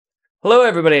Hello,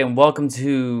 everybody, and welcome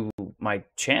to my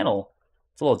channel.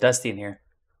 It's a little dusty in here.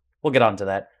 We'll get on to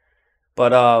that.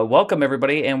 But welcome,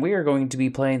 everybody, and we are going to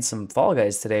be playing some Fall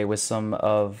Guys today with some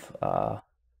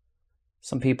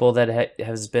people that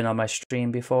has been on my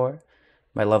stream before.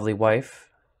 My lovely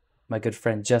wife, my good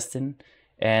friend Justin,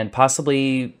 and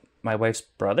possibly my wife's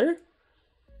brother?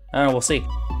 I don't know, we'll see.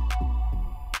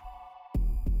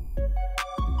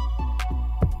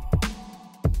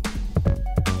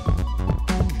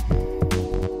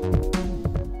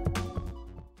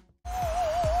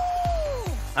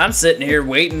 I'm sitting here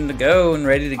waiting to go and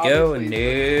ready to go, and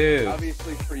no.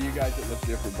 Obviously, for you guys it looks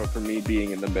different, but for me being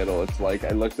in the middle, it's like I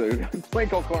looked at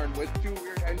Twinklecorn with two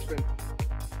weird henchmen.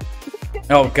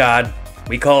 Oh God,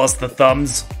 we call us the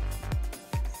thumbs.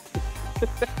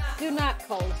 Do not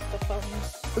call us the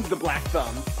thumbs. The black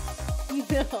thumb.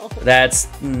 No. That's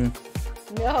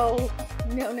No.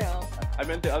 I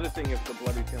meant the other thing if the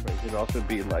bloody timber could also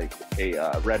be like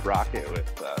a red rocket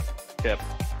with tip.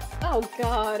 Oh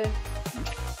God.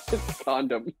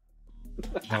 Condom.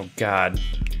 Oh God.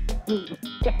 So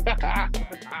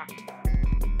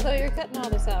you're cutting all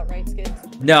this out, right, Skids?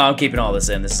 No, I'm keeping all this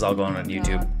in. This is all going on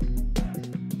YouTube.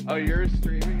 Oh, you're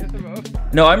streaming at the moment?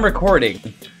 No, I'm recording.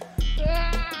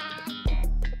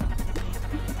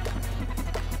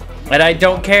 And I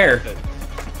don't care.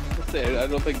 I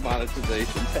don't think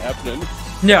monetization's happening.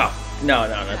 No,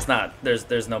 it's not.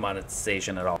 There's no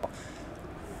monetization at all.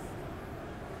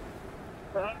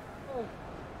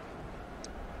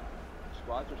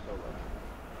 Squads are so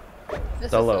low.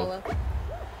 This Solo. is solo.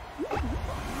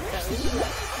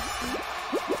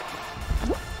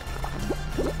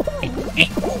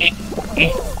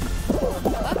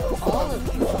 All of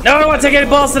you. No, I don't want to take any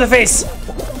balls to the face.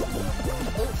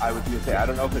 I was gonna say, I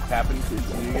don't know if it's happened to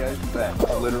you guys,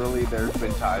 but literally there's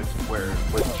been times where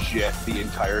legit the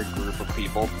entire group of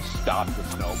people stopped the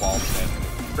snowball and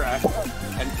crash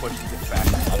and pushed it back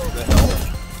up the hill.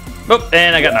 Oh,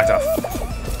 and I got knocked off.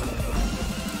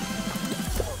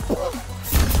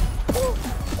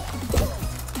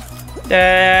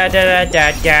 Da da da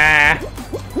da da.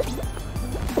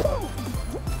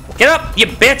 Get up, you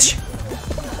bitch!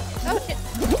 Oh shit.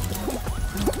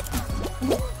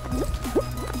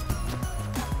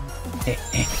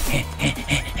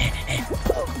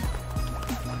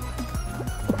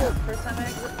 First time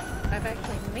I've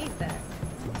actually made that.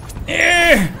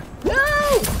 Eh. No!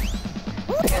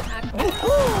 I got knocked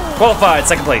off. Qualified,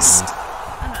 second place. I'm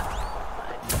not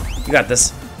qualified. You got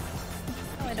this.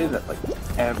 No, I Do don't. that like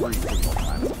every single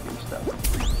time we do stuff.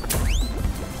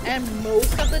 And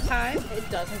most of the time, it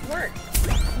doesn't work.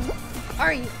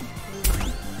 Are you?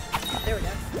 There we go.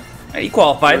 Hey, you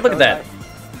qualified. Look at that.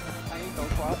 I ain't gonna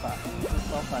qualify. I ain't gonna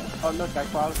qualify. Oh look, I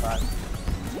qualified.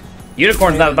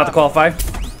 Unicorn's not about to qualify.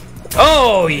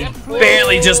 Oh, you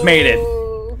barely just made it.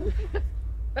 Oh.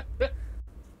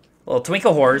 Little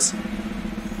twinkle whores.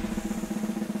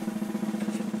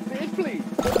 Please, please.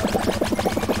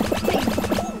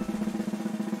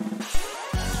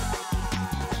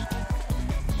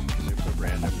 There's a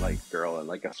random like girl in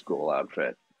like a school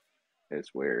outfit.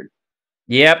 It's weird.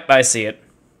 Yep, I see it.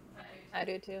 I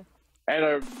do too. And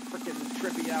a freaking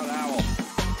trippy out owl.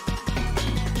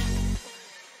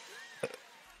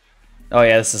 Oh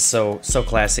yeah, this is so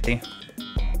classy.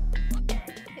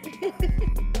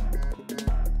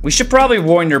 We should probably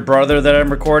warn your brother that I'm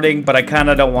recording, but I kind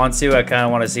of don't want to. I kind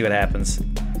of want to see what happens.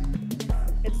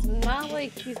 It's not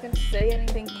like he's gonna say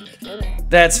anything he shouldn't.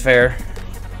 That's fair.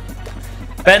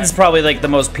 Ben's probably like the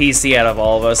most PC out of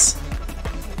all of us.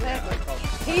 Exactly.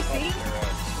 Casey.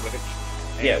 Switch.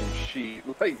 Yeah. And she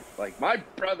like my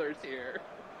brother's here.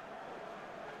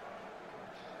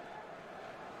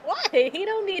 Why? He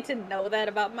don't need to know that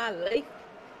about my life.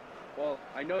 Well,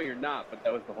 I know you're not, but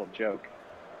that was the whole joke.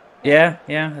 Yeah,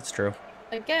 that's true.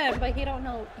 Again, but he don't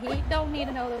know. He don't need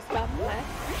to know this about my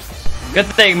life. Good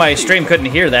thing my stream couldn't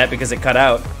hear that because it cut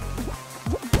out.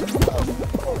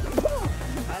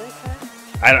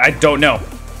 Why did I I don't know.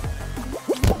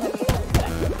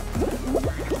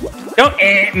 Don't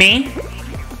me.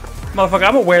 Motherfucker,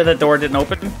 I'm aware that door didn't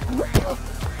open.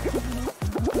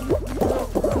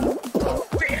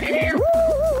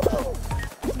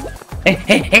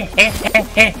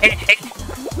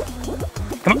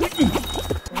 Come on.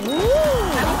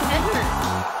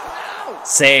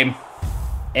 Same.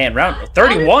 And round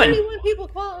 31. 31 people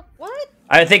qualify. What?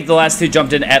 I think the last two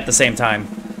jumped in at the same time.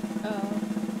 Oh.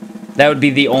 That would be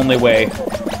the only way. Yep,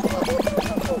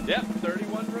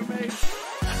 31 roommates.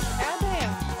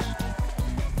 Goddamn.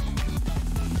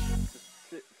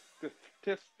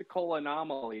 Statistical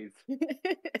anomalies.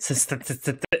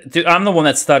 Dude, I'm the one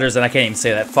that stutters and I can't even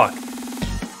say that. Fuck.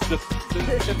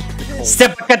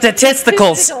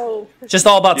 Testicles. Just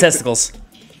all about testicles.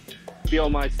 Feel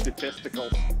my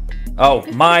statisticals. Oh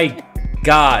my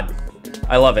god.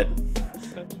 I love it.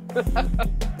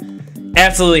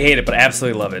 Absolutely hate it, but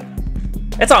absolutely love it.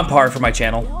 It's on par for my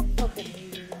channel.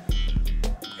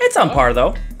 It's on par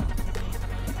though.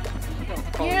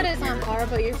 Yeah, it is on par,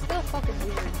 but you're still fucking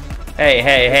weird.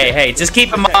 Hey. Just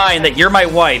keep in mind that you're my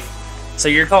wife, so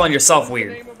you're calling yourself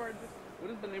weird.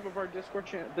 What is the name of our Discord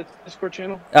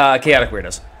channel? Chaotic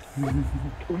Weirdos.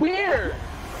 Weird.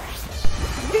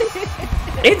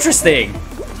 Interesting.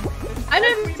 I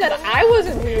never said I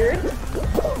wasn't weird.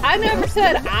 I never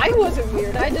said I wasn't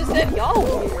weird. I just said y'all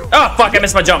were weird. Oh fuck! I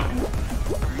missed my jump. Now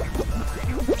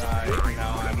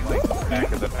I'm like back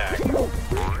of the pack.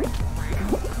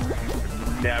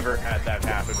 Never had that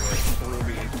happen where it threw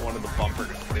me into one of the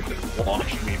bumpers and it just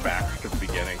launched me back to the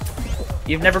beginning.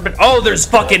 You've never been. Oh, there's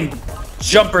fucking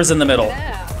jumpers in the middle.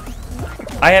 Yeah.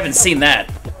 I haven't seen that.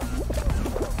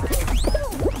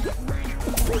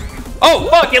 Oh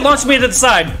fuck! It launched me to the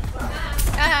side.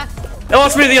 It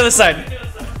launched me to the other side.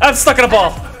 I'm stuck in a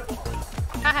ball.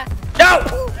 No!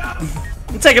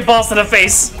 I'm taking balls to the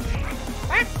face.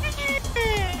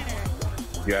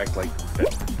 You act like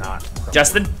that's not.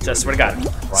 Justin, just swear to God.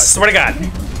 Swear to God.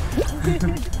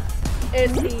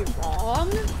 Is he wrong?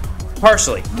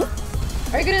 Partially.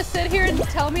 Are you gonna sit here and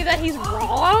tell me that he's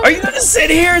wrong? Are you gonna sit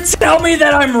here and tell me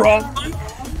that I'm wrong?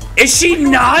 Is she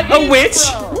not a witch?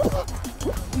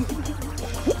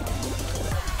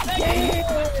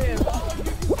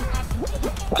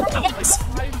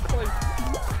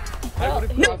 I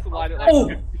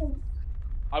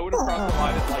would have crossed the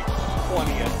line at like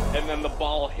 20th, and then the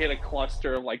ball hit a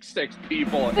cluster of like 6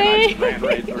 people, and I just ran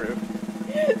right through.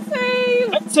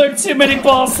 Same. I took too many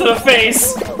balls to the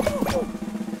face.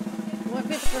 What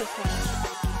be the first one?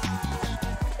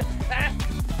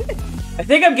 I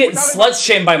think I'm getting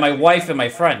slut-shamed by my wife and my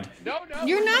friend. No.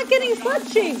 You're not getting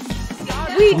slut-shamed.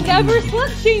 We never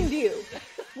slut-shamed you.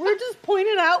 We're just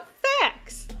pointing out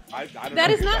facts. I don't That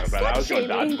know is not about. I was going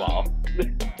slut-shaming. dodgeball.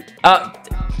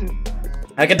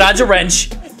 I can dodge a wrench,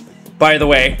 by the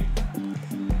way.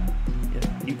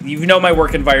 You know my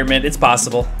work environment, it's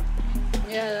possible.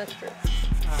 Yeah, that's true.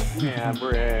 Yeah,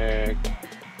 brick.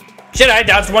 Shit, I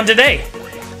dodged one today.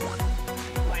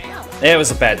 Wow. It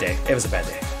was a bad day. It was a bad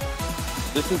day.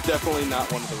 This is definitely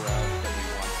not one of the rounds that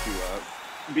we want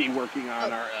to be working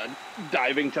on our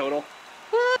diving total.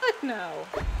 Fuck no.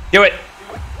 Do it.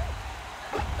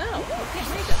 No, you can't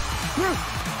make it.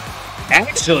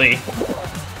 Actually.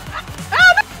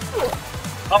 Oh, no!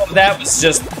 Oh, that was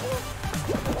just...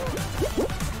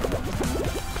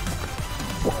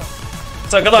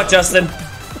 So good luck, Justin. Yep.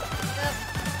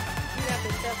 You got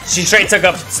this stuff. She straight took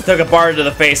a bar to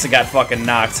the face and got fucking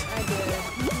knocked. I did.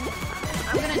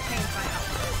 I'm gonna change my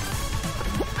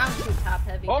outfit. I'm too top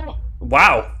heavy. Oh!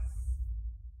 Wow.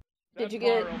 Did you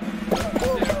get?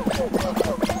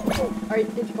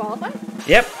 Did you qualify?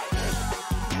 Yep.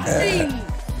 Hey.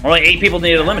 Only 8 people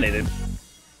needed eliminated.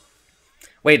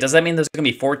 Wait, does that mean there's gonna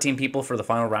be 14 people for the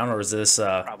final round, or is this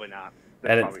Probably not.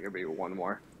 There's probably gonna be one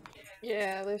more.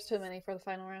 Yeah, there's too many for the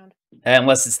final round.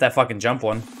 unless it's that fucking jump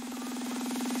one.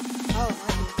 Oh,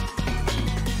 might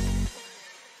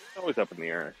It's always up in the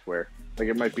air, I swear. Like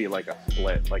it might be like a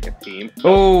split, like a team.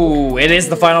 Oh, it is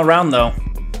the final round though.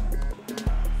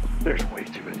 There's way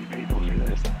too many people for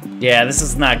this. Yeah, this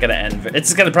is not gonna end.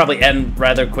 It's gonna probably end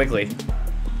rather quickly. be.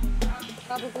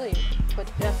 Probably,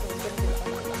 but definitely gonna be the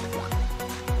final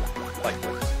round. Like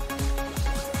this.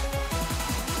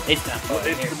 It's not. Well,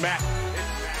 it's max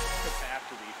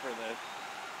capacity for this.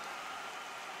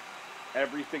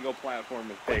 Every single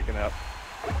platform is taken up.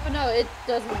 Oh no, it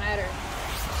doesn't matter.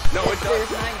 No, it There's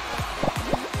does. 9.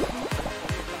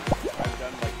 I've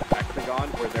done like the Hexagon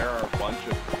where there are a bunch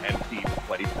of empty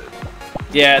places.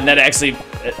 Yeah, and that actually,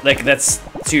 like, that's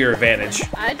to your advantage.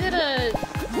 I did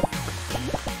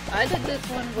this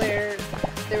one where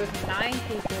there was 9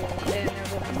 people and there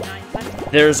was only 9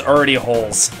 seconds. There's already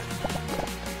holes.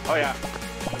 Oh yeah.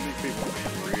 These people are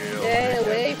being real. Stay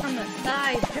away from the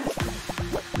side.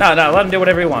 No, let him do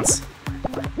whatever he wants.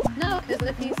 No, because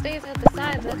if he stays at the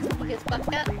side, that's when he gets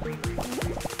fucked up.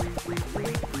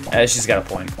 She's got a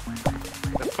point.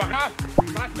 Fuck off!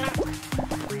 Fuck off!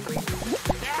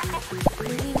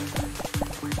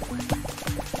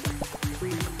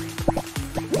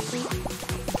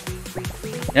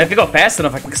 And if you go fast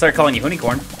enough, I can start calling you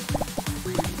Hoonicorn.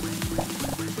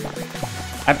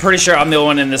 I'm pretty sure I'm the only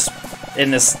one in this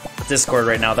Discord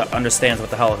right now that understands what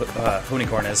the hell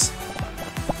Hoonicorn is.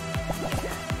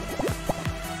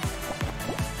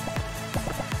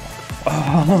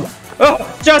 Oh,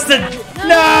 Justin!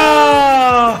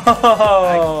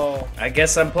 No! I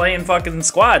guess I'm playing fucking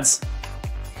squads.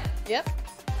 Yep.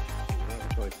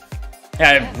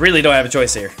 Yeah, I really don't have a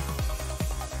choice here.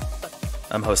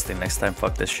 I'm hosting next time.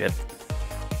 Fuck this shit.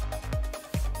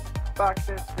 Fuck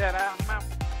this shit out.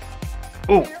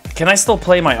 Ooh, can I still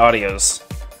play my audios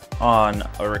on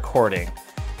a recording?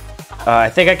 I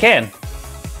think I can.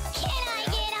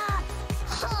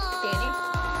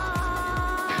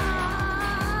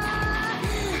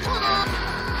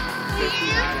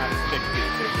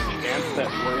 That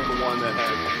we're the one that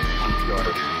has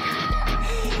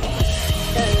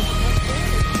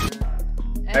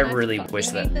I really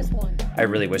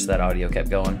wish that audio kept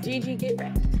going. GG, get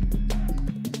wrecked.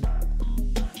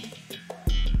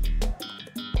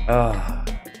 Oh,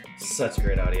 such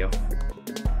great audio.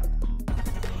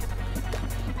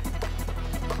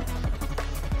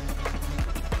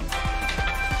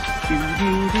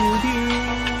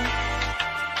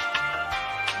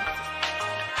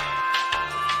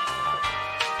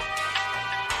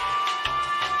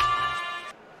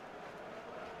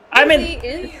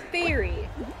 In theory,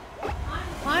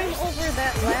 climb over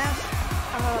that last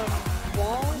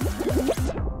wall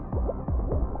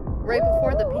right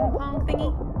before the ping pong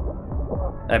thingy.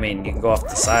 I mean, you can go off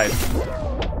the side.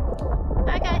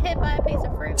 I got hit by a piece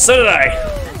of fruit. So did I.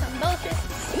 That's some bullshit.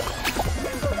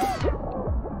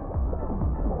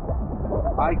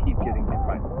 I keep getting hit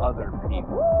by other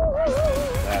people.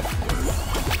 That's weird.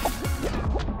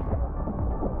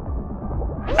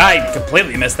 I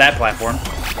completely missed that platform.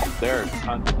 There are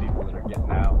tons of people that are getting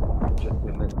out just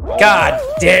in this. God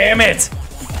damn it!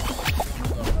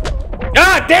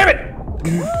 God damn it!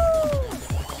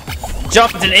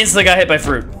 Jumped and instantly got hit by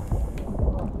fruit.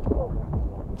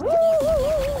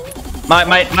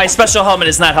 My special helmet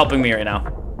is not helping me right now.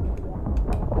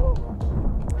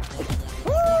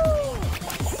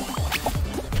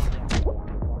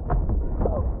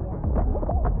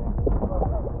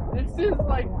 This is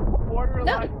like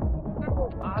borderline. No.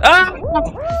 Ah! I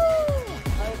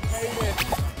made it.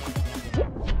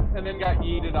 And then got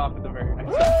yeeted off at the very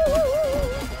next time.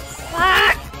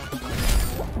 Ah!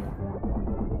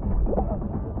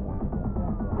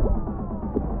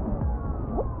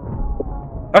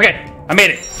 Okay, I made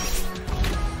it.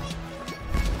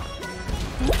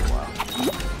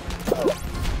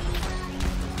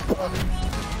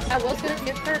 I was gonna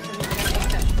get first and then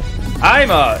I'm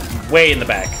way in the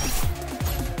back.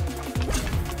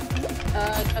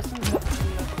 Justin's got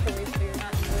no choice, so you're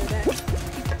not in the way back.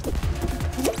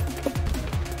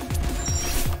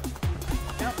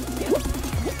 Jump, yep.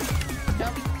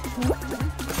 Jump.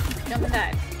 Jump and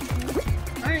dive.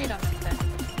 Or you don't have to dive.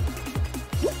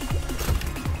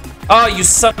 Oh, you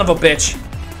son of a bitch.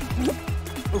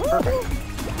 Ooh, perfect.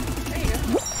 There you go.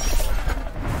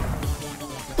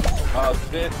 Oh,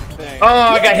 this thing. Oh,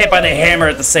 I got hit by the hammer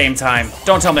at the same time.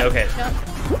 Don't tell me. Okay. Jump.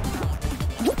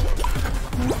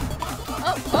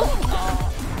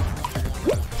 Oh.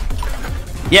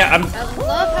 Yeah, I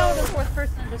love how the fourth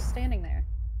person is just standing there.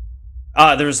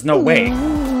 there's no way.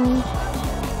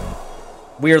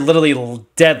 We are literally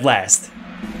dead last.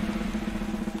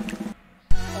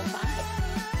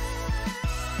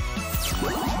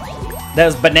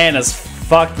 Those bananas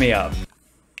fucked me up.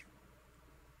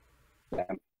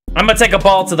 I'm gonna take a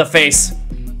ball to the face.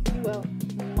 You will.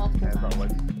 Multiple times.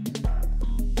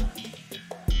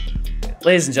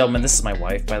 Ladies and gentlemen, this is my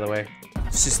wife, by the way.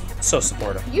 She's so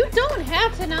supportive. You don't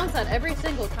have to announce that every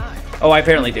single time. Oh, I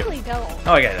apparently do. You really don't.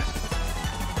 Oh, I get it.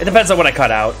 It depends on what I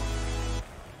cut out.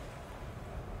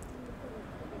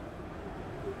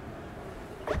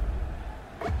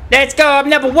 Let's go, I'm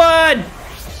number one!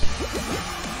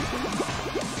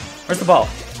 Where's the ball?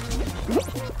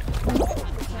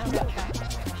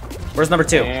 Where's number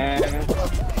two? And...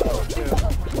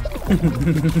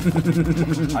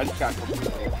 I just got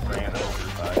completely ran over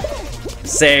by...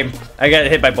 Same. I got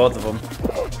hit by both of them.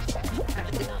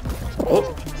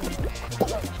 Oh.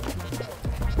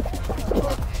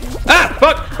 Ah!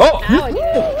 Fuck! Oh! Now I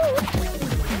get it.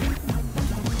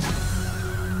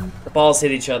 The balls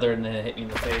hit each other and then it hit me in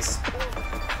the face.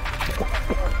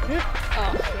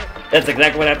 Oh, shit. That's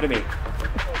exactly what happened to me.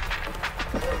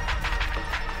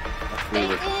 We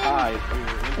were tied.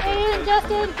 And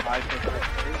Justin!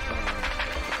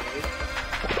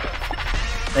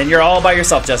 And you're all by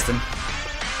yourself, Justin.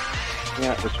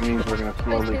 Yeah, which means we're gonna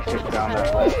slowly kick down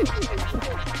that ledge.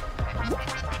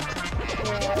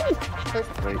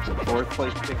 Wait, is fourth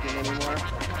place ticking anymore?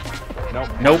 Nope.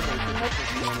 Nope. Fourth place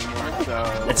isn't ticking anymore, so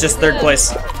It's just third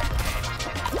place.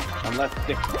 unless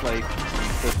sixth place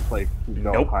and fifth place can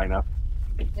go Nope. high enough.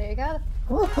 There you go.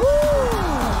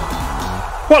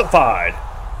 Qualified!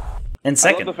 And I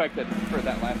second. love the fact that for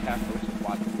that last half, I was just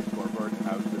watching the scoreboard and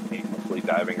I was just aimlessly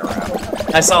diving around.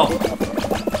 I saw.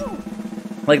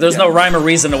 Like, there's no rhyme or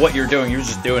reason to what you're doing. You're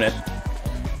just doing it.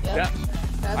 Yeah.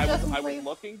 I That's was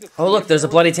looking to see Oh, look, there's a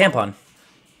bloody tampon.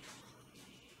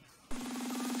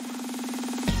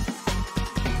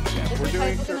 We're doing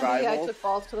I survival. took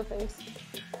balls to the face.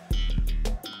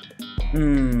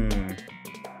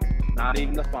 Not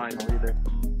even the final either.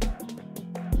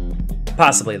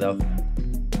 Possibly, though.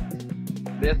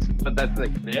 But that's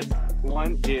like this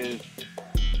one is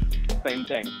same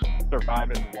thing. Survive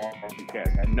as long as you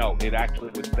can. And no, it actually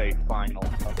would say final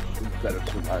instead of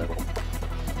survival.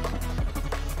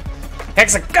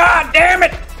 Hexa, god damn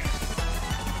it!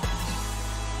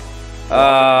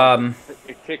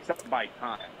 It kicks up by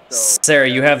time. So Sarah,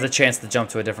 you have the chance to jump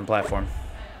to a different platform.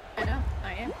 I know,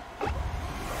 I am.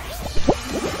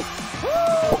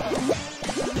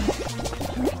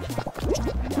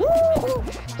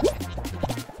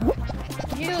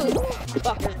 You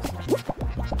fuckers.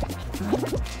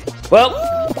 Well,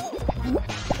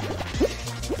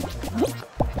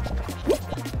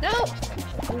 No!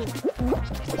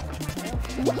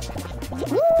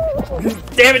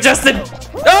 damn it, Justin!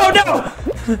 Oh no!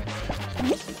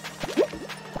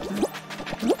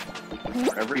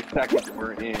 every second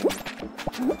we're in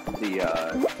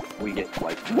we get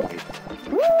like points.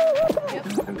 Yep.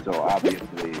 And so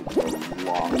obviously the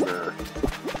longer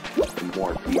the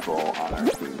more people on our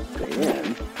team stay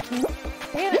in.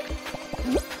 Damn it.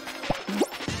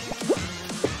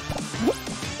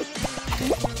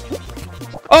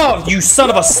 Oh, you son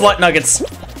of a slut nuggets!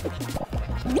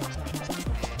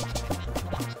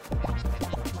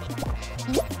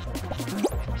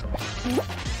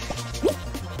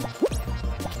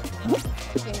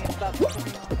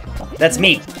 That's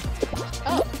me.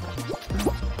 Oh.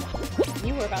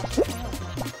 You were about to.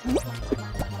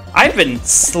 I've been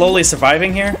slowly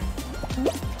surviving here.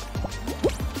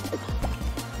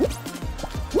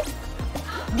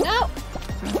 No!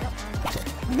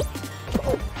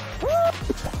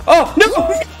 Oh, no!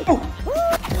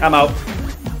 I'm out.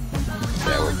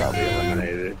 Yeah, we're probably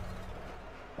eliminated.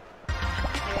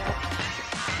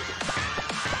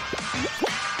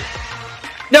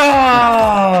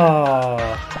 No!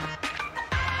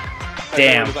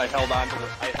 Damn. I held on to the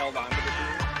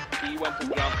he went to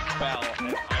jump, fell,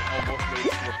 and I almost made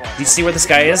it to the fall. Do you see where this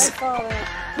guy is? I saw that.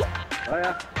 Oh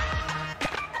yeah.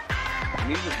 And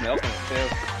he's just milking it too.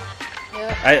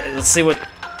 Yep. Let's see what.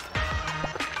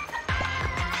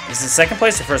 Is it second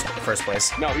place or first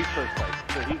place? No, he's first place.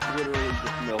 So he's literally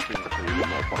just milking it for you,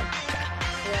 no point.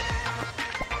 Yep.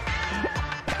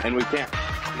 And we can't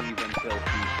leave until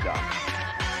he's done.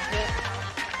 Yep.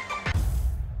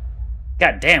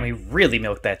 God damn, he really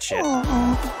milked that shit.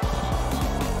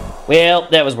 Well,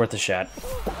 that was worth a shot.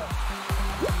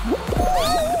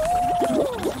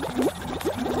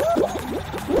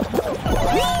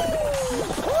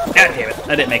 God damn it,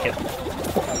 I didn't make it.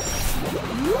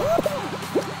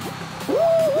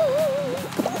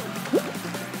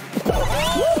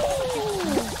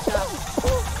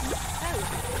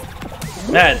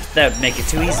 That would make it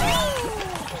too easy.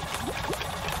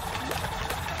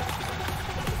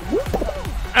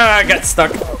 I got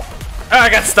stuck. I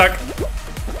got stuck.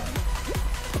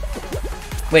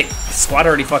 Wait, squad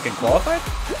already fucking qualified?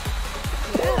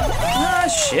 Ah,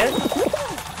 shit.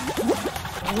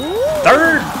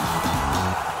 Third!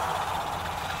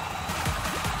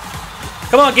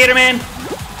 Come on, Gator Man!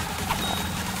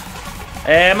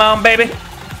 Come on, baby!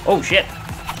 Oh, shit.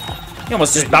 He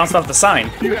almost just bounced off the sign.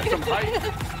 You have some height.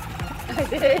 I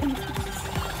did. We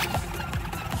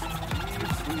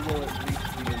will at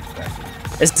least be in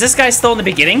second. Is this guy still in the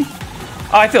beginning?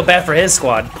 Oh, I feel bad for his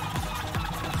squad.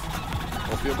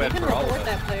 We'll feel bad You can for all of report us.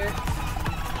 that player.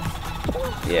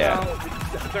 Yeah. Well,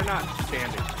 they're not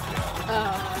standing still.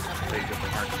 Oh, They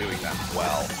just aren't doing that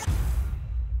well.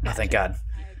 Oh, thank God.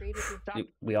 I agree with you.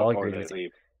 We all Before agree they with you.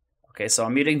 leave. Okay, so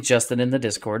I'm muting Justin in the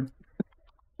Discord.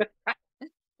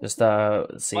 Just,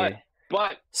 let's see.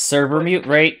 But Server mute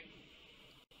rate.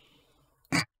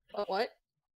 What?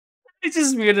 I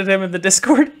just muted him in the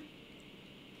Discord.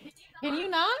 Can you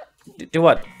not? Do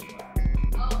what?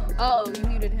 Oh, you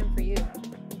muted him for you.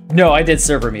 No, I did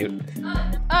server mute. No.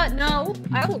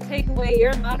 I will take away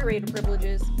your moderator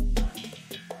privileges.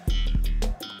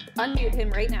 Unmute him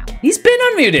right now. He's been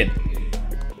unmuted.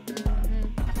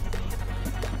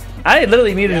 I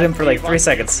literally muted him for like 3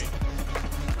 seconds.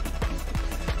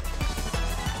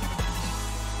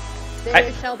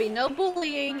 There shall be no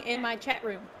bullying in my chat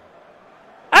room.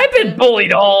 I've been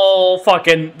bullied the whole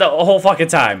fucking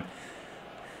time.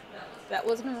 That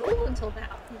wasn't a rule until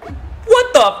now.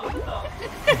 What the?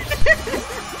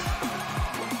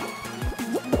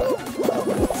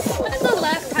 When is the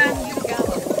last time you got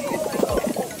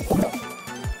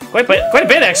one? Quite a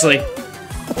bit, actually.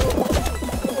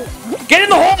 Get in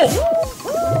the hole!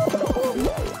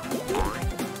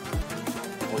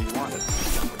 Well, you want it.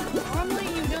 Normally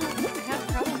you don't have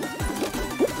problems.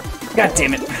 God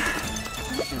damn it.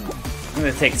 I'm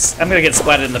gonna get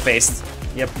splatted in the face.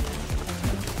 Yep.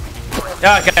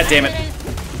 Ah, god damn it.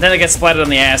 Then I get splatted on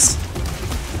the ass.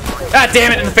 Ah,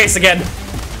 damn it, in the face again.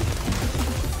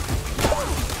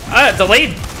 Ah,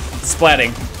 delayed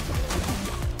splatting.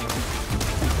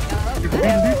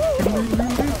 There we go.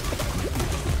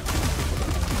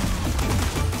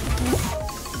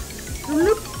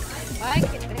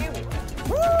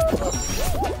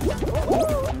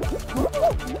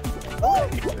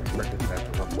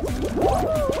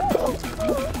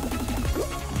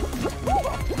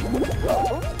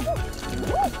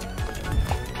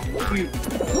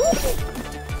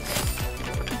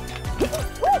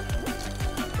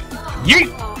 Yeet!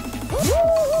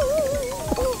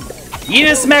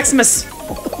 Yeetus Maximus!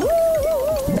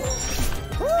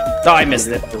 Oh, I missed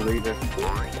it. Delete it.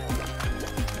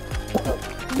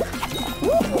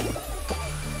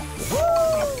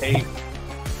 8.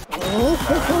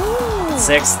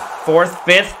 6th, 4th,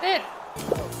 5th. It.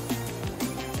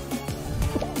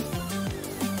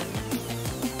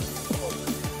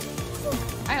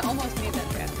 I almost made that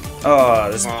trap.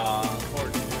 Oh, this.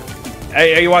 Are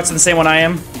you watching the same one I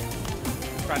am?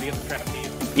 Trying to get the trap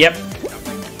team. Yep.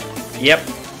 Yep.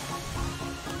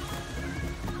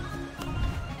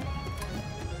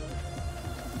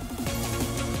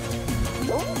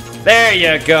 There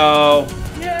you go.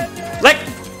 Lick.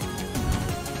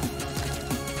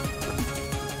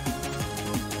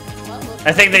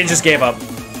 I think they just gave up.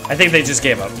 I think they just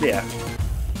gave up. Yeah.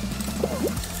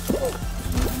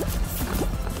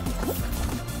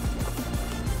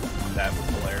 That was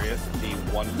hilarious. The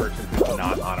one person who's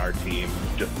not on our team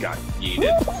just got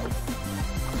yeeted.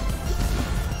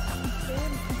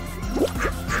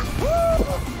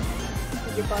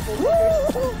 Your bubble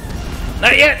worker.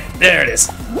 Not yet. There it is.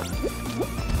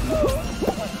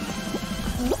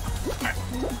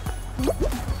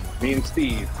 Me and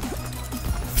Steve.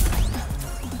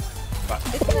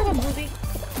 Isn't that a movie?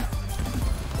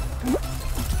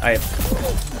 I have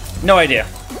no idea.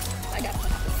 I got it.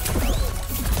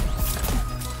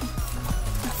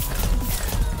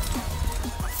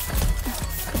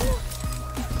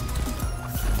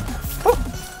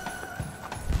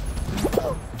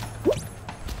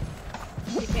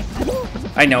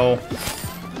 I know.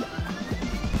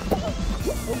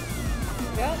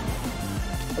 Go.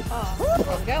 Oh,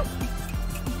 there we go.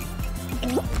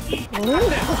 Ooh.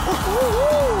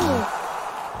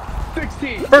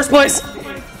 16. First place.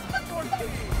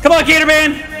 Come on, Gator Man.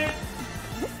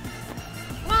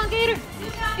 Come on, Gator.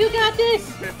 You got this.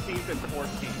 15th and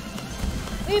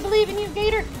 14th. We believe in you,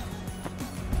 Gator.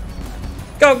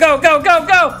 Go, go, go, go,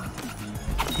 go.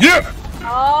 Yeah.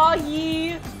 Oh,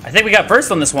 yeah. I think we got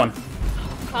first on this one.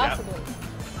 Possibly.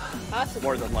 Possibly.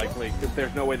 More than likely, because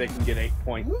there's no way they can get 8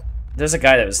 points. There's a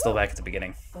guy that was still back at the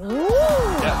beginning.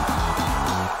 Yeah.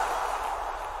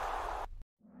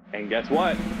 And guess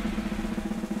what?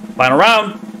 Final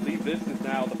round. Believe this is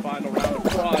now the final round of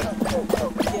fraud.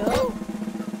 Yo.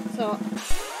 So,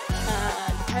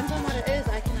 depends on what it is.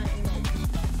 I cannot emote.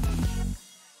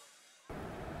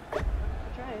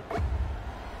 Try it.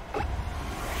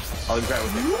 I'll try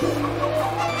with you.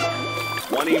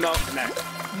 One emote next.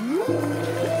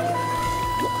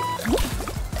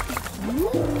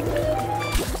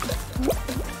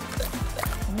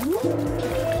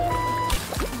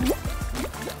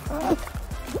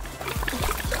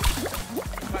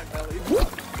 My belly's up.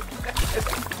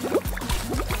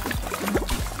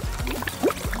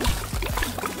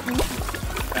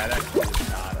 That actually is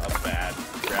not a bad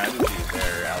strategy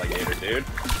there, alligator dude.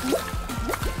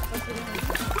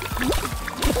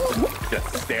 Just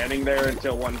standing there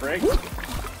until one breaks. Yeah,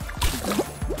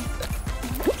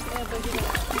 but you know.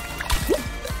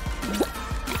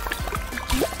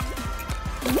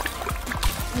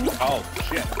 Oh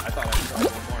shit! I thought I tried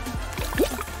one more.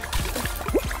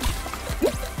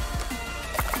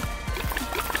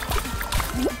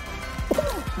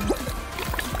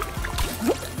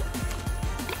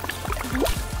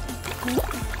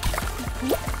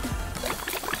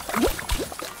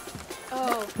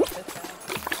 Oh, that's bad.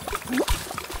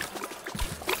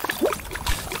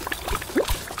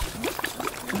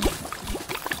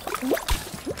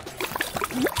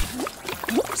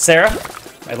 Sarah,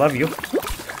 I love you. Do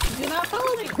not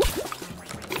follow me.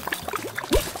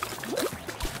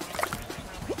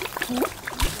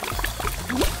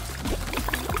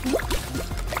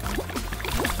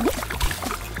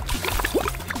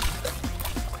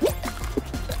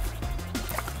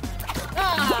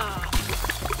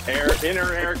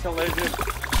 Inner air collision.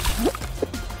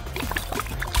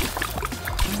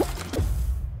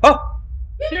 Oh!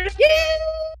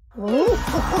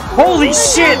 Holy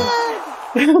shit!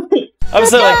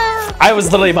 I was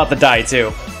literally about to die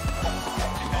too.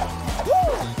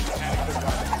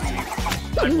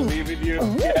 I believe in you.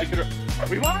 Yeah,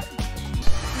 we won!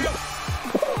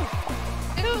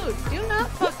 Dude, do not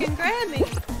fucking grab me.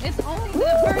 It's only the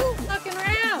first fucking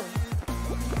round.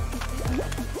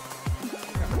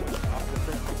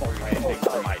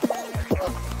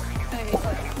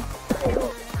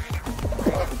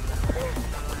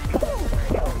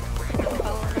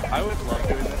 I would love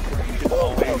doing this. You could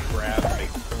always grab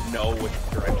and know which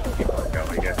direction people are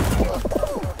going in.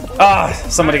 Ah,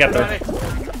 somebody got there.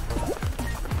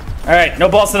 Alright, no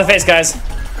balls to the face, guys.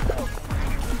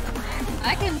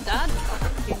 I can dodge.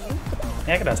 Can you?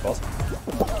 Yeah, I can dodge balls.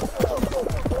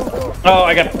 Oh,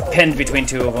 I got pinned between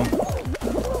two of them.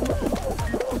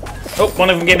 Oh, one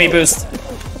of them gave me a boost.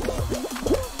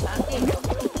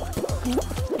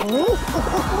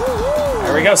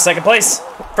 There we go, second place.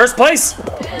 First place!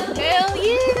 Hell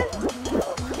yeah!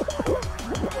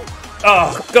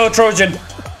 Oh, go Trojan!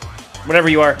 Whatever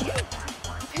you are.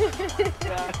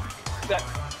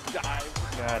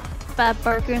 God. Bob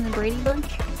Barker and the Brady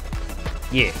Bunch?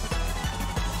 Yeah.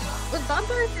 Was Bob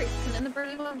Barker in the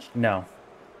Brady Bunch? No.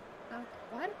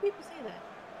 Why do people say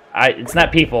that? It's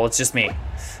not people, it's just me.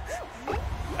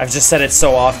 I've just said it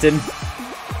so often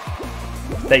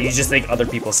that you just think other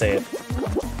people say it.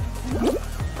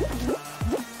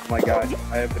 Oh my god,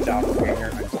 I have a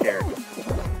doppelganger. I'm scared.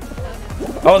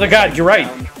 Oh, the god, you're right.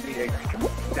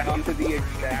 Down to the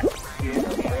exact skin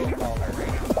color.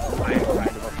 I am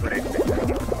kind of afraid.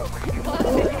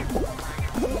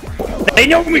 They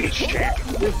know me!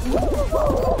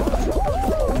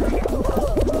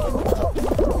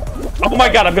 Oh my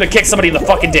god, I'm gonna kick somebody in the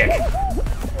fucking dick.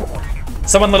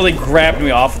 Someone literally grabbed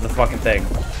me off of the fucking thing.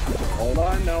 Hold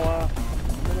on, Noah.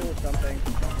 Little something.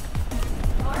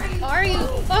 Are you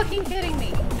fucking kidding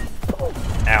me?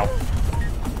 Ow.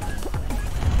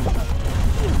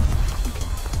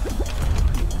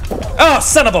 Oh,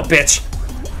 son of a bitch!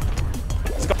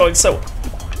 It's going so...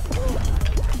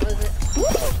 Was it?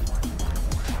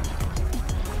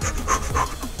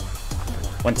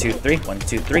 1, 2, 3, 1,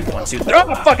 2, 3, 1, 2, 3.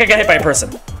 Oh, fuck, I got hit by a person.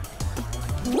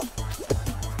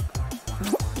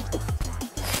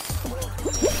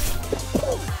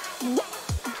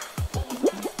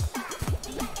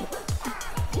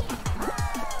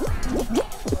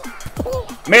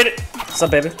 Made it! What's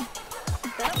up, baby?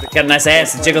 Got a nice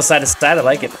ass to jiggle side to side. I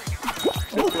like it.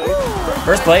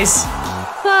 First place.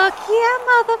 Fuck yeah,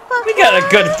 motherfucker! We got a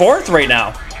good fourth right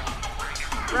now.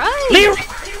 Right. Leroy!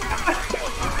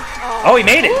 Oh, he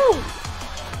made it. Ooh.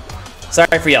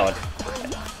 Sorry for yelling.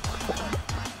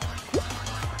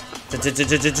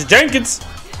 Jenkins!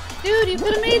 Dude, you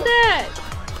could have made that.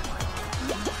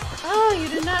 Oh, you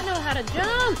did not know how to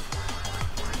jump.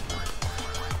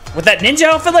 With that ninja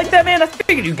outfit like that, man, I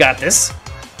figured you got this.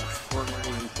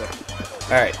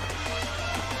 Alright.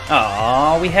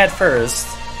 Aw, we had first.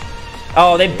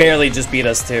 Oh, they barely just beat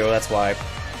us too, that's why.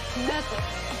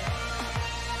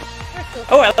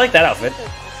 Oh, I like that outfit.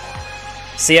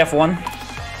 CF1.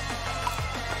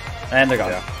 And they're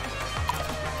gone. Yeah.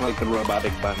 Like the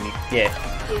robotic bunny. Yeah.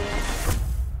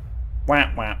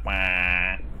 Wah, wah,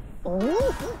 wah.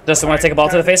 Justin, want to take a ball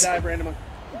to the face? Time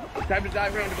to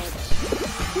dive randomly.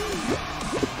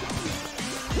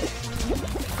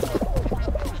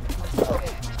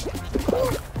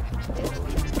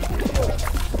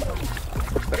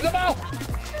 There's a ball!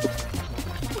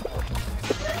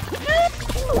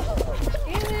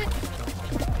 Damn it.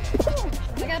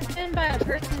 I got pinned by a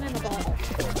person in a ball.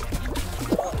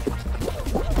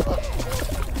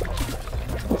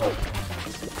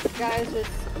 Guys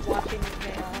just watching me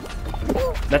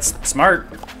now. That's smart.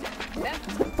 Yeah.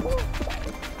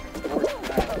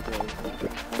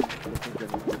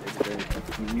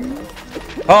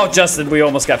 Oh, Justin, we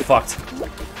almost got fucked.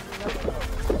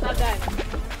 Not diving.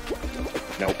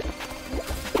 Nope.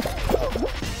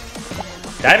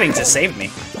 Diving just saved me.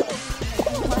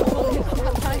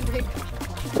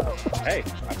 Hey,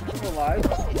 I'm still alive.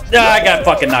 Ah, I got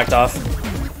fucking knocked off.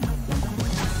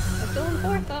 I'm still in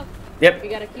fourth though. Yep. We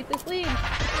gotta keep this lead. There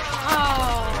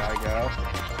Oh. I go.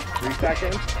 3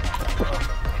 seconds.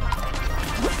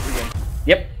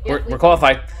 Yep, we're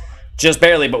qualified. Just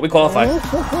barely, but we qualified.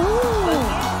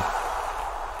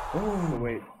 Oh,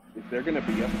 wait. Is there gonna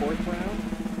be a 4th round?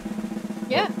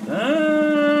 Yeah.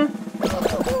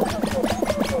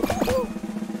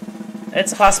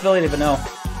 It's a possibility, but no.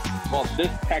 Well, this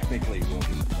technically will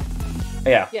be.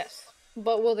 Yeah. Yes.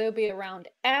 But will there be a round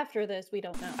after this? We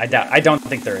don't know. I don't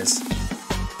think there is.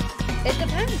 It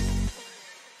depends.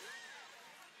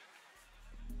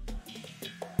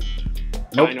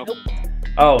 Nope.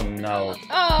 Oh no.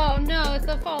 Oh no, it's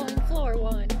the falling floor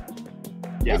one.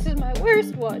 Yeah. This is my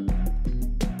worst one.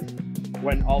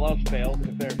 When all else fails,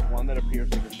 if there's one that appears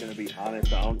like it's going to be on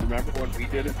its own, remember when we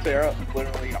did it, Sarah?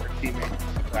 Literally, our teammates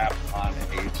trapped on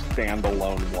a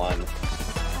standalone one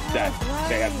that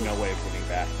they have no way of getting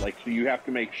back. Like, so you have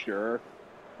to make sure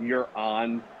you're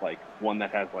on, like, one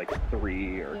that has, like,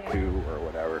 3 or 2 or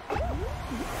whatever.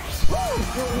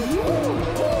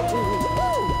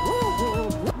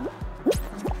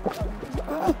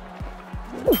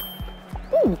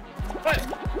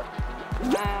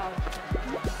 Wow.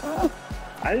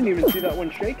 I didn't even see that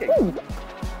one shaking. And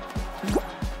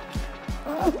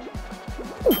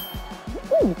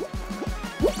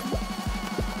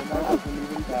I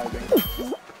wasn't even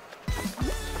diving.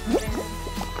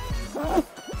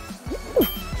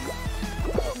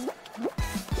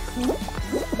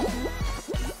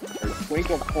 Their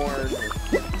twinkle corn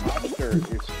monster is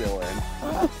still in.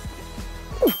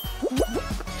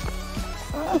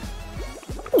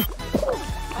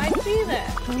 I see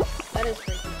that. That is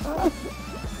freaky. Oh,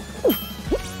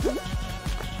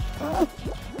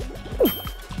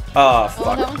 Oh,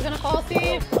 fuck. that one's gonna fall,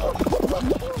 Steve.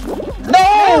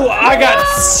 No! I got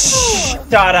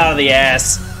shot out of the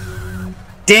ass.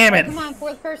 Damn it. Come on,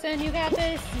 fourth person, you got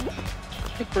this.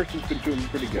 This person's been doing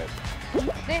pretty good.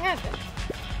 They have been.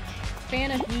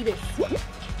 Fanavitas.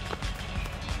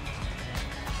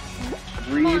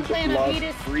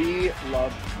 Bree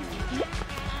loves you.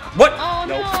 What? Oh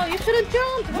Nope. no, you should have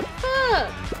jumped. What the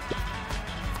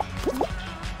fuck?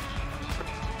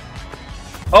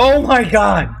 Oh my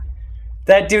god.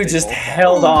 That dude just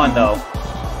held on though.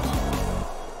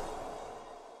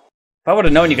 If I would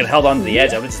have known you could held on to the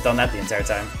edge, I would have just done that the entire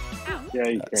time. Yeah,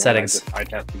 you can. Settings.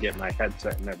 I'd have to get my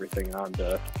headset and everything on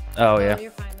to... Oh yeah. You're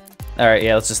fine then. Alright,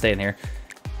 yeah, let's just stay in here.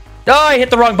 Oh, I hit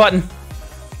the wrong button.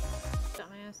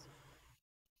 Dumbass.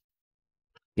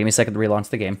 Give me a second to relaunch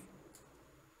the game.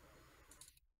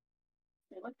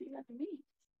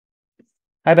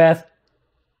 Hi, Beth.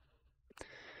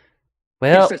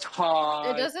 Well, It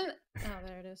doesn't. Oh,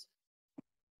 there it is.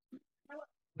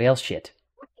 well, shit.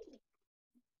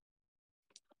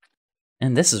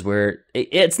 And this is where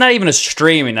it's not even a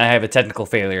stream, and I have a technical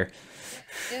failure.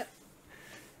 Yep.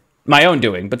 My own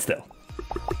doing, but still.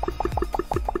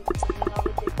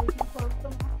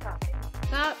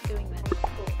 Stop doing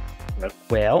that.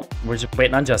 Well, we're just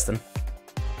waiting on Justin.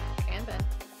 And Ben.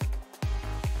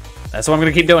 That's why I'm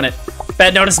gonna keep doing it.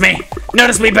 Ben, notice me!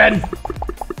 Notice me, Ben!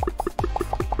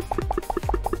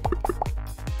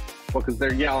 Well, because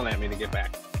they're yelling at me to get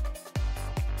back.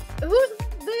 Who's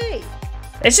they?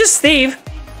 It's just Steve.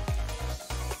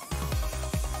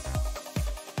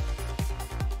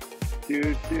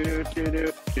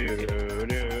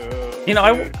 You know,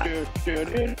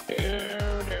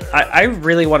 I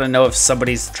really want to know if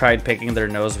somebody's tried picking their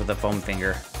nose with a foam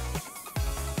finger.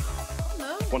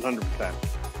 No. 100%.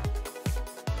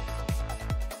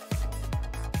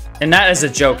 And not as a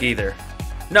joke either.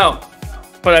 No,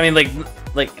 but I mean, like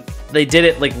they did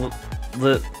it like,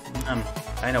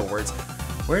 I know words.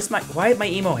 Where's my? Why my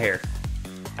emo hair?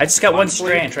 I just got Honestly, one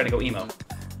strand trying to go emo.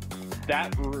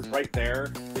 That right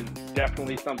there is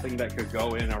definitely something that could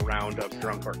go in a round of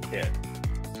drunk or kid.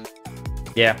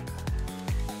 Yeah.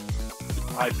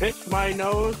 I picked my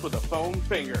nose with a foam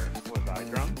finger. Was I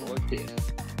drunk or a kid?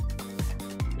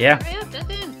 Yeah. Hurry up,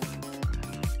 Justin.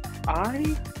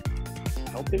 I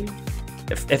helping.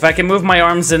 If I can move my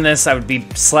arms in this, I would be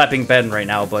slapping Ben right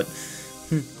now, but...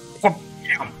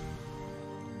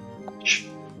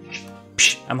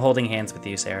 I'm holding hands with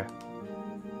you, Sarah.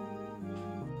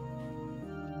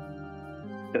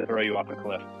 To throw you off a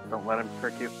cliff. Don't let him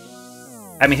trick you.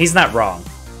 I mean, he's not wrong.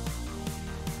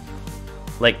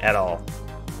 Like, at all.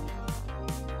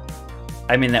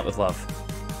 I mean that with love.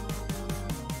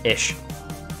 Ish.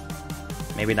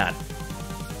 Maybe not.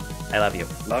 I love you.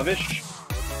 Love-ish?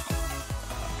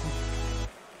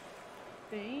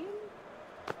 Fame?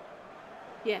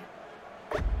 Yeah.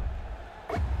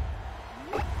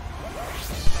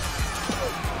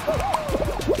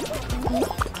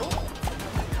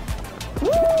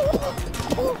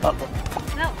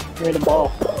 No. You're the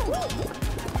ball.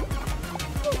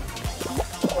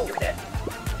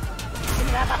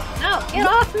 No, get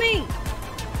off me!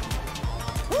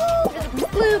 This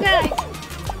blue guy.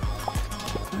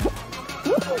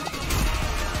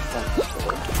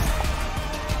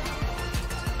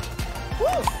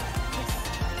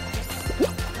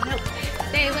 No,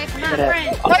 stay away from my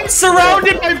friend. I'm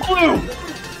surrounded by blue!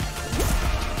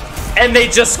 And they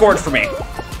just scored for me.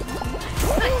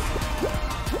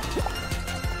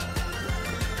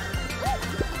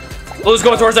 Blue's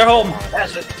going towards their home.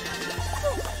 That's it.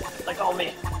 Like all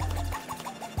me.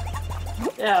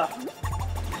 Yeah.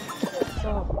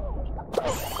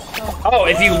 Oh,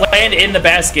 if you land in the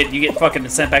basket, you get fucking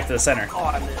sent back to the center. Oh,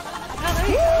 I missed.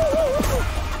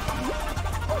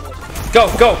 Go,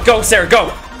 go, go, Sarah,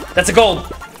 go! That's a gold.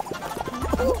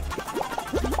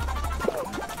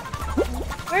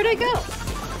 Where'd I go?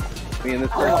 Me and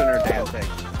this person are dancing.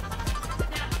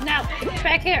 Now,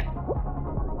 back here.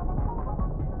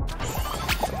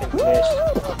 Missed.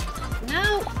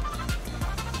 No.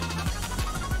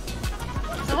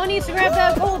 Someone needs to grab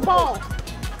that gold ball.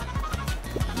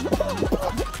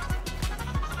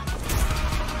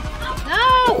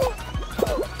 No!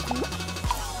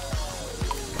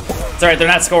 It's alright, they're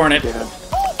not scoring it.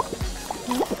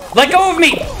 Let go of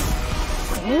me!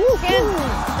 There we go.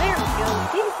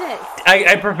 Jesus.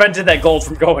 I prevented that gold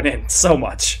from going in so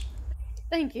much.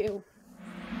 Thank you.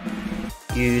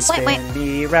 You spin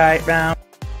me right round.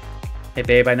 Hey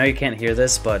babe, I know you can't hear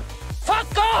this, but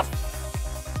Fuck off!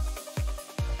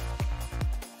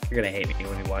 you're gonna hate me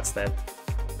when you watch that.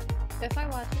 If I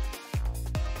watch it.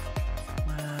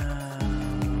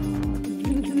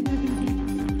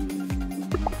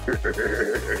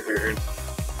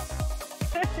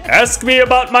 Ask me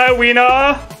about my wiener!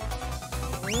 No,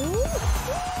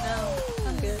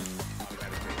 I'm good.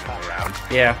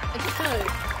 Yeah. I just could.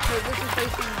 So this is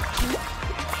facing.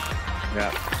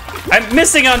 Yeah. I'm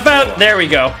missing on there we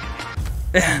go.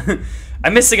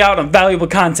 I'm missing out on valuable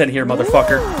content here,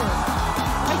 motherfucker.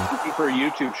 For a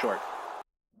YouTube short.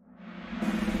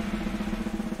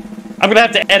 I'm gonna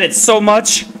have to edit so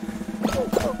much. You're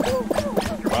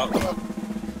welcome.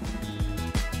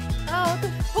 Oh, what the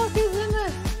fuck is in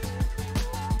this?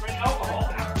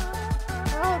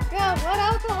 Oh god, what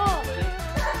alcohol?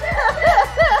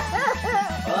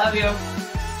 I love you.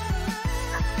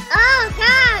 Oh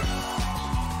god!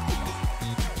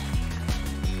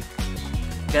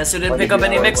 Guess who didn't pick up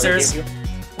any mixers?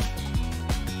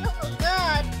 Oh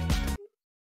god!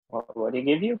 What did he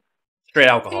give you? Straight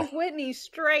alcohol. Give Whitney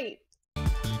straight.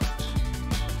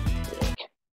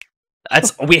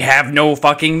 We have no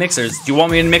fucking mixers. Do you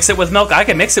want me to mix it with milk? I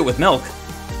can mix it with milk.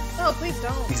 Oh, please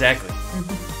don't. Exactly.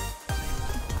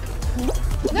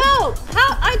 No!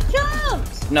 How? I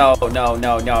jumped! No, no,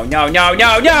 no, no, no, no,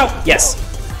 no, no! Yes!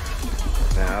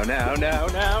 No, no, no,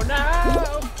 no,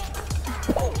 no!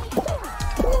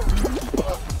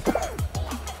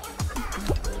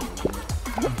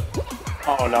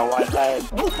 Oh no, I had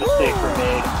a mistake for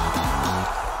me.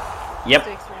 Yep.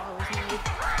 Mistakes were always made.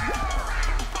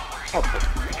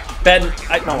 Ben,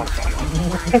 No one saw that.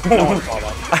 No one saw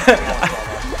that. No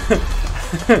one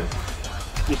saw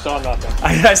that. You saw nothing.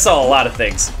 I saw a lot of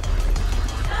things.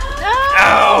 No!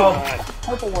 Ow!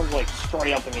 Purple one's like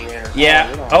straight up in the air. Yeah.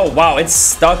 Oh, wow, it's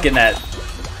stuck in that.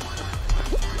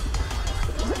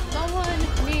 Someone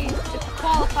needs to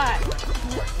qualify.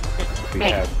 We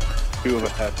have two of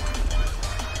us have.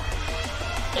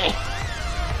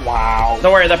 Wow.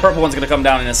 Don't worry, that purple one's gonna come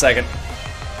down in a second.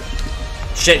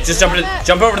 Shit, just jump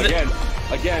over to the.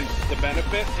 Again, the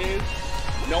benefit is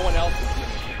no one else is doing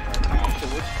it right now,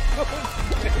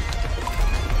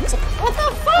 so What the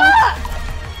fuck?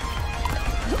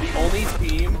 the only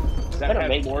team that Better had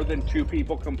make more than 2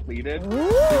 people completed is the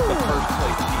first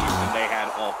place team, and they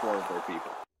had all 4 of their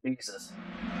people. Jesus.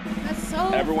 That's so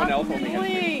Everyone else fucking only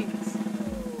has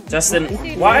annoying. Justin,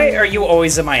 why are you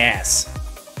always in my ass?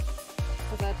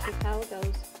 Well, that's just how it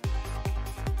goes.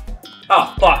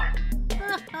 Oh, fuck.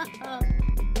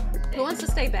 Who wants to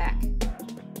stay back?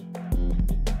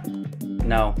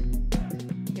 No.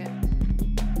 Good.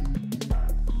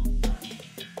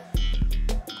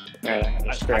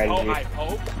 Alright, strategy. I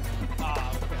hope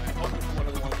it's one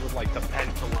of the ones with like the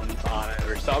pendulums on it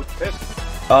or something.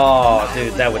 Oh,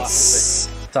 dude, that would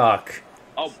suck.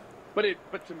 Oh, but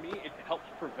to me it helps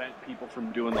prevent people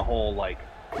from doing the whole like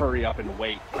hurry up and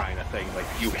wait kind of thing. Like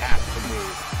you have to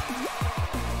move.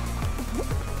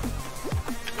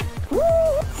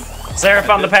 Sarah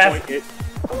found the path.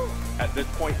 At this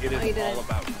point, it Oh, you is did. all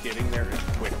about getting there as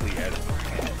quickly as we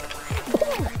can.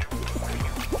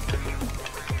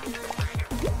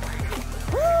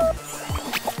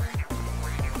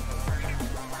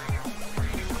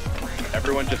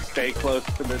 Everyone just stay close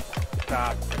to the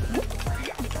top.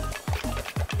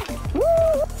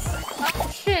 Oh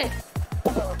shit!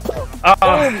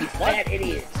 Fat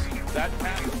idiots. That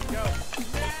path, go.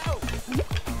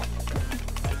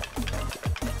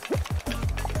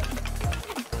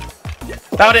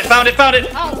 Found it, found it, found it!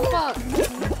 Oh fuck!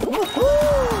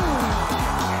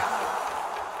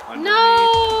 Under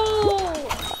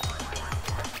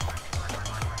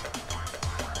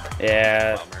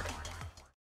Yeah. Bummer.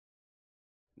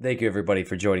 Thank you everybody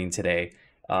for joining today.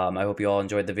 I hope you all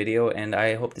enjoyed the video, and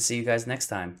I hope to see you guys next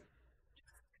time.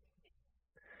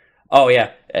 Oh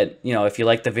yeah, you know, if you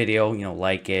like the video, you know,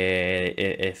 like it.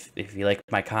 If you like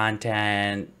my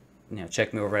content, you know,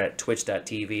 check me over at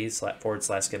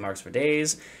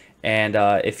twitch.tv/skidmarks4days. And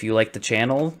if you like the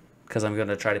channel, because I'm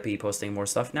gonna try to be posting more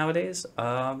stuff nowadays,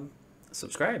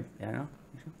 subscribe. You know,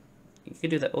 you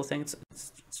can do that little thing. It's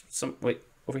some wait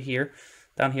over here,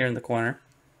 down here in the corner.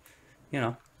 You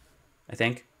know, I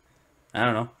think. I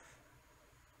don't know.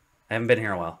 I haven't been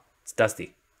here in a while. It's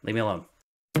dusty. Leave me alone.